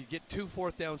 You get 2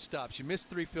 4th down stops. You miss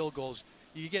 3 field goals.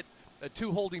 You get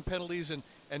 2 holding penalties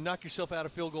and knock yourself out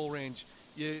of field goal range.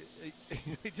 You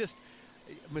just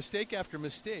mistake after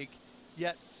mistake,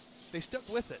 yet they stuck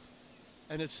with it.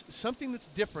 And it's something that's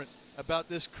different about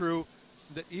this crew,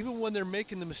 that even when they're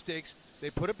making the mistakes, they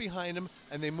put it behind them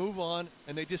and they move on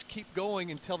and they just keep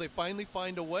going until they finally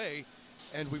find a way.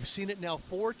 And we've seen it now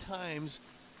 4 times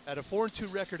at a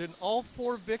 4-2 record, and all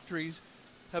 4 victories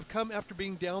have come after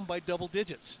being down by double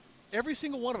digits. Every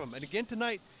single one of them. And again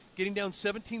tonight, getting down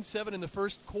 17-7 in the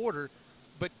first quarter.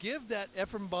 But give that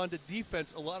Ephraim Bonda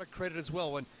defense a lot of credit as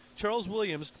well. When Charles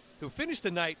Williams, who finished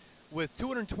the night with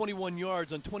 221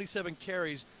 yards on 27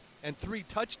 carries and 3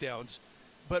 touchdowns,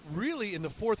 but really in the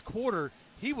 4th quarter,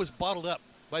 he was bottled up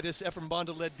by this Ephraim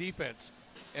Bonda-led defense.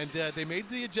 And they made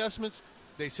the adjustments.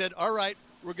 They said, all right,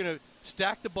 we're going to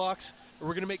stack the box, or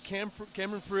we're going to make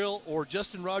Cameron Frill or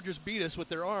Justin Rogers beat us with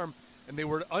their arm, and they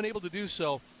were unable to do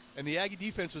so. And the Aggie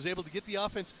defense was able to get the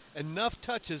offense enough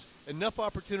touches, enough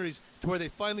opportunities to where they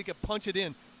finally could punch it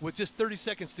in with just 30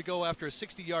 seconds to go after a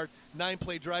 60-yard,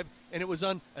 9-play drive. And it was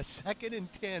on a 2nd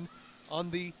and 10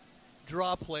 on the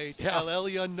draw play to El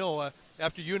Elyon Noah.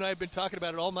 After you and I have been talking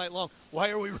about it all night long,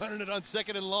 why are we running it on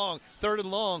 2nd and long, 3rd and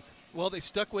long? Well, they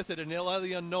stuck with it, and El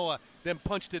Elyon Noah then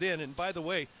punched it in. And by the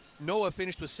way, Noah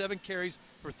finished with 7 carries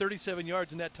for 37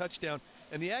 yards in that touchdown.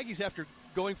 And the Aggies, after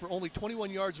going for only 21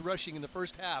 yards rushing in the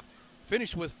first half,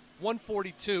 finished with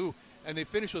 142, and they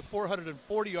finished with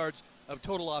 440 yards of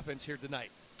total offense here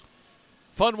tonight.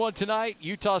 Fun one tonight.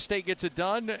 Utah State gets it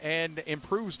done and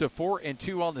improves to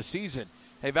 4-2 on the season.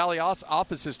 Hey, Valley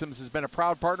Office Systems has been a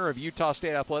proud partner of Utah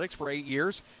State Athletics for 8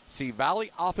 years. See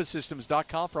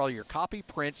valleyofficesystems.com for all your copy,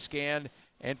 print, scan,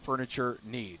 and furniture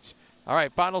needs. All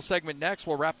right, final segment next.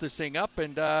 We'll wrap this thing up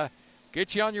and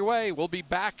get you on your way. We'll be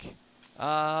back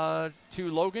to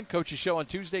Logan, Coach's Show on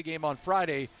Tuesday, game on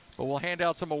Friday. But we'll hand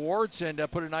out some awards and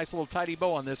put a nice little tidy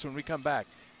bow on this when we come back.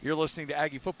 You're listening to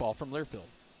Aggie Football from Learfield.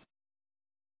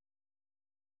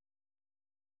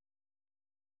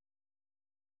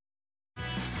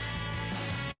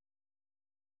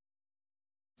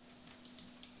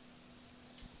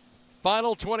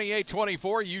 Final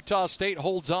 28-24, Utah State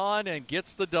holds on and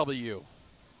gets the W.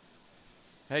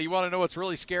 Hey, you want to know what's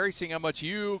really scary? Seeing how much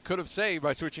you could have saved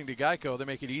by switching to Geico. They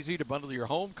make it easy to bundle your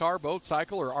home, car, boat,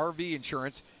 cycle, or RV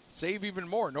insurance. Save even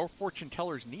more. No fortune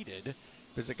tellers needed.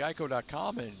 Visit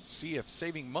geico.com and see if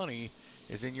saving money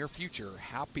is in your future.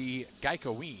 Happy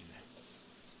Geico-ween.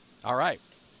 All right.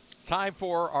 Time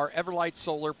for our Everlight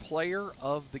Solar Player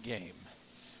of the Game.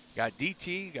 Got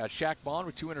DT, got Shaq Bond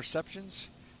with 2 interceptions.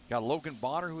 Got Logan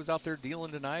Bonner, who was out there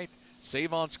dealing tonight.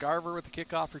 Savon Scarver with the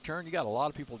kickoff return. You got a lot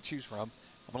of people to choose from.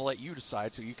 I'm going to let you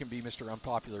decide so you can be Mr.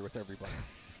 Unpopular with everybody.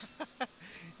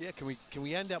 Yeah, can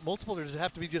we hand out multiple, or does it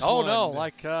have to be just one? Oh, no,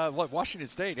 like Washington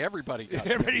State, everybody got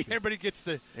everybody gets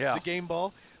the game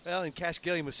ball. Well, and Cash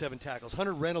Gilliam with 7 tackles.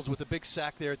 Hunter Reynolds with a big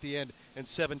sack there at the end and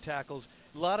 7 tackles.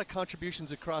 A lot of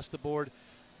contributions across the board.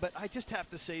 But I just have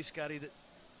to say, Scotty, that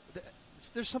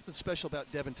there's something special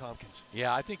about Devin Tompkins.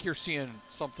 Yeah, I think you're seeing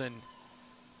something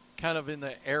kind of in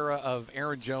the era of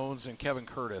Aaron Jones and Kevin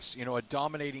Curtis, a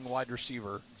dominating wide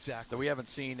receiver exactly that we haven't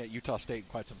seen at Utah State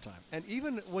in quite some time. And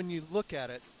even when you look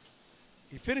at it,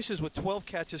 He finishes with 12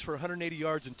 catches for 180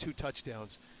 yards and 2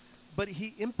 touchdowns. But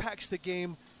he impacts the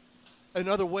game in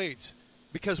other ways.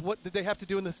 Because what did they have to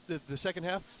do in the second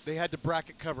half? They had to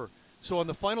bracket cover. So on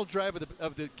the final drive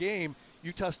of the game,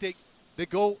 Utah State, they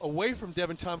go away from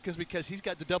Devin Tompkins because he's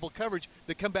got the double coverage.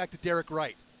 They come back to Derek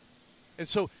Wright. And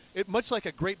so much like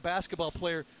a great basketball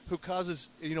player who causes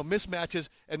mismatches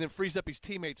and then frees up his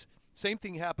teammates, same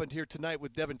thing happened here tonight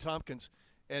with Devin Tompkins.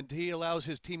 And he allows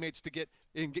his teammates to get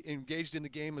engaged in the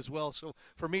game as well. So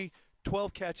for me,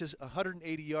 12 catches,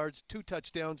 180 yards, 2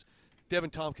 touchdowns. Devin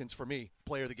Tompkins, for me,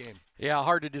 player of the game. Yeah,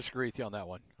 hard to disagree with you on that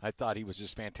one. I thought he was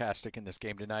just fantastic in this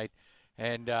game tonight.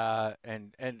 And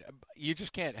you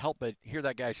just can't help but hear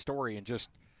that guy's story and just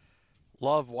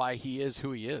love why he is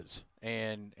who he is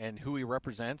and who he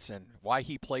represents and why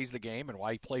he plays the game and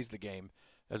why he plays the game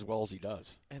as well as he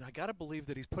does. And I got to believe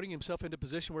that he's putting himself into a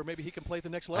position where maybe he can play at the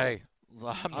next level. Hey,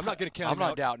 I'm not going to count him out. I'm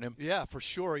not doubting him. Yeah, for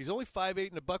sure. He's only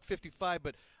 5'8" and $155,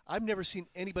 but I've never seen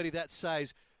anybody that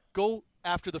size go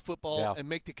after the football and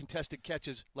make the contested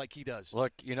catches like he does.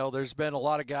 Look, there's been a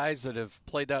lot of guys that have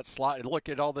played that slot. Look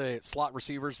at all the slot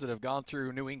receivers that have gone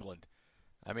through New England.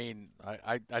 I mean,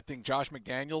 I think Josh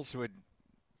McDaniels would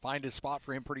find his spot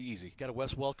for him pretty easy. Got a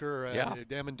Wes Welker,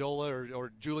 Amendola,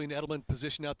 or Julian Edelman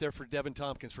position out there for Devin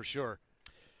Tompkins for sure.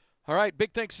 All right,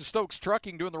 big thanks to Stokes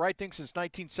Trucking, doing the right thing since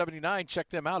 1979. Check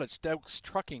them out at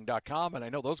StokesTrucking.com, and I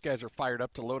know those guys are fired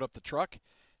up to load up the truck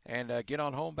and get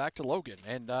on home back to Logan,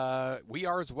 and we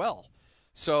are as well.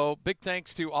 So big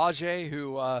thanks to Ajay,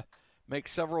 who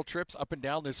makes several trips up and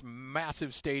down this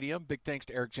massive stadium. Big thanks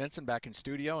to Eric Jensen back in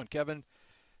studio, and Kevin.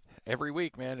 Every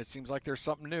week, man, it seems like there's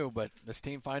something new, but this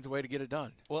team finds a way to get it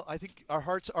done. Well, I think our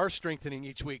hearts are strengthening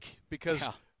each week because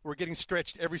we're getting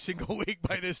stretched every single week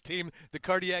by this team. The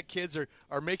cardiac kids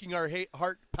are making our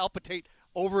heart palpitate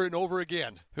over and over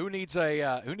again. Who needs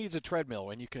a treadmill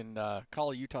when you can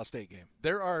call a Utah State game?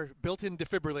 There are built-in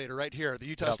defibrillator right here, the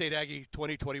Utah State Aggie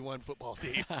 2021 football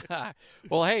team.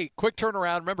 Well, hey, quick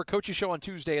turnaround. Remember, Coach's Show on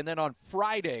Tuesday, and then on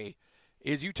Friday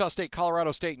is Utah State,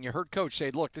 Colorado State. And you heard Coach say,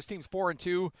 look, this team's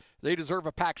 4-2. They deserve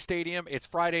a packed stadium. It's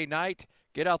Friday night.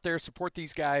 Get out there, support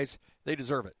these guys. They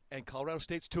deserve it. And Colorado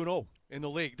State's 2-0 in the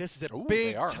league. This is a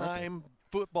big-time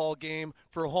football game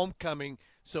for homecoming.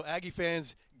 So Aggie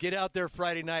fans, get out there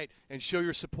Friday night and show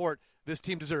your support. This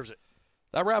team deserves it.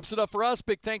 That wraps it up for us.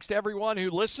 Big thanks to everyone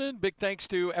who listened. Big thanks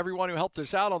to everyone who helped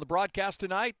us out on the broadcast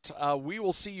tonight. We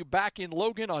will see you back in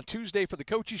Logan on Tuesday for the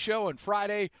Coach's Show and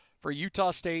Friday for Utah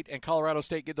State and Colorado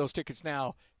State. Get those tickets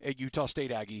now at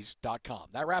UtahStateAggies.com.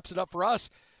 That wraps it up for us.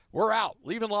 We're out,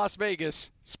 leaving Las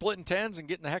Vegas, splitting tens, and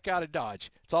getting the heck out of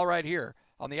Dodge. It's all right here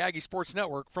on the Aggie Sports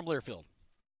Network from Learfield.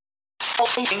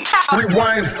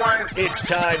 Rewind. It's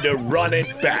time to run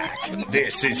it back.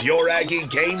 This is your Aggie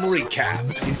game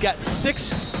recap. He's got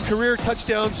 6 career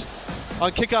touchdowns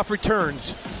on kickoff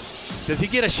returns. Does he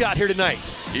get a shot here tonight?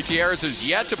 Gutierrez has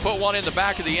yet to put one in the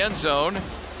back of the end zone.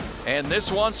 And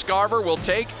this one, Scarver will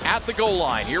take at the goal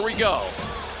line. Here we go.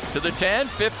 To the 10,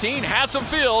 15, has some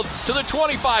field. To the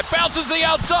 25, bounces the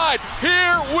outside.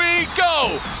 Here we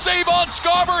go. Savon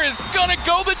Scarver is going to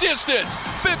go the distance.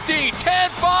 15, 10,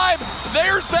 5.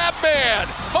 There's that man.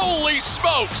 Holy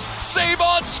smokes.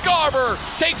 Savon Scarver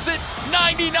takes it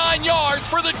 99 yards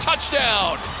for the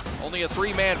touchdown. Only a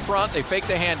 3-man front. They fake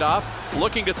the handoff.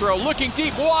 Looking to throw. Looking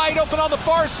deep. Wide open on the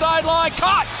far sideline.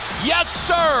 Caught. Yes,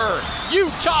 sir.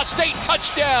 Utah State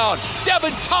touchdown.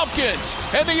 Devin Tompkins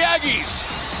and the Aggies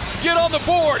get on the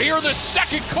board here in the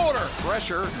second quarter.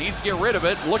 Pressure. Needs to get rid of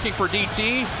it. Looking for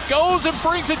DT. Goes and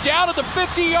brings it down at the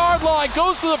 50-yard line.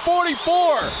 Goes to the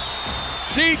 44.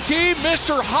 DT,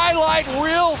 Mr. Highlight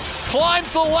Reel,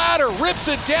 climbs the ladder. Rips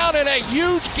it down in a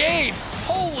huge gain.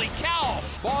 Holy cow.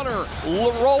 Bonner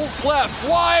rolls left,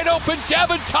 wide open,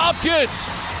 Devin Tompkins.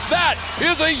 That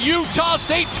is a Utah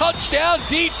State touchdown.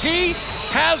 DT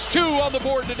has 2 on the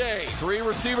board today. 3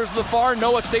 receivers in the far,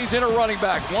 Noah stays in a running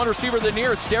back. 1 receiver in the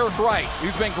near, it's Derek Wright,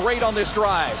 who's been great on this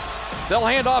drive. They'll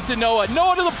hand off to Noah.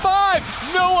 Noah to the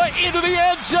 5, Noah into the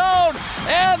end zone,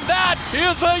 and that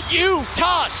is a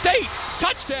Utah State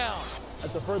touchdown.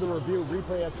 At the further review,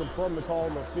 replay has confirmed the call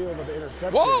on the field of the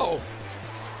interception. Whoa!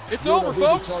 It's over,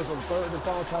 folks.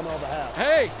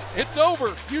 Hey, it's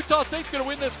over. Utah State's going to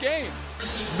win this game.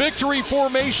 Victory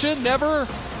formation never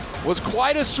was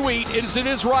quite as sweet as it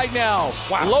is right now.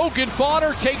 Wow. Logan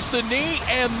Bonner takes the knee,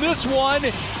 and this one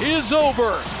is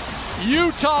over.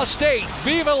 Utah State,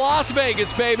 viva Las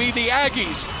Vegas, baby. The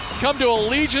Aggies come to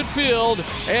Allegiant Field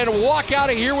and walk out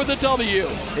of here with a W.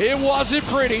 It wasn't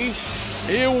pretty.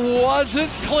 It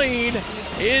wasn't clean.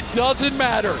 It doesn't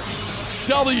matter.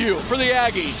 W for the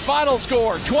Aggies. Final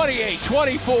score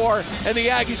 28-24, and the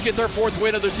Aggies get their 4th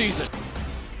win of the season.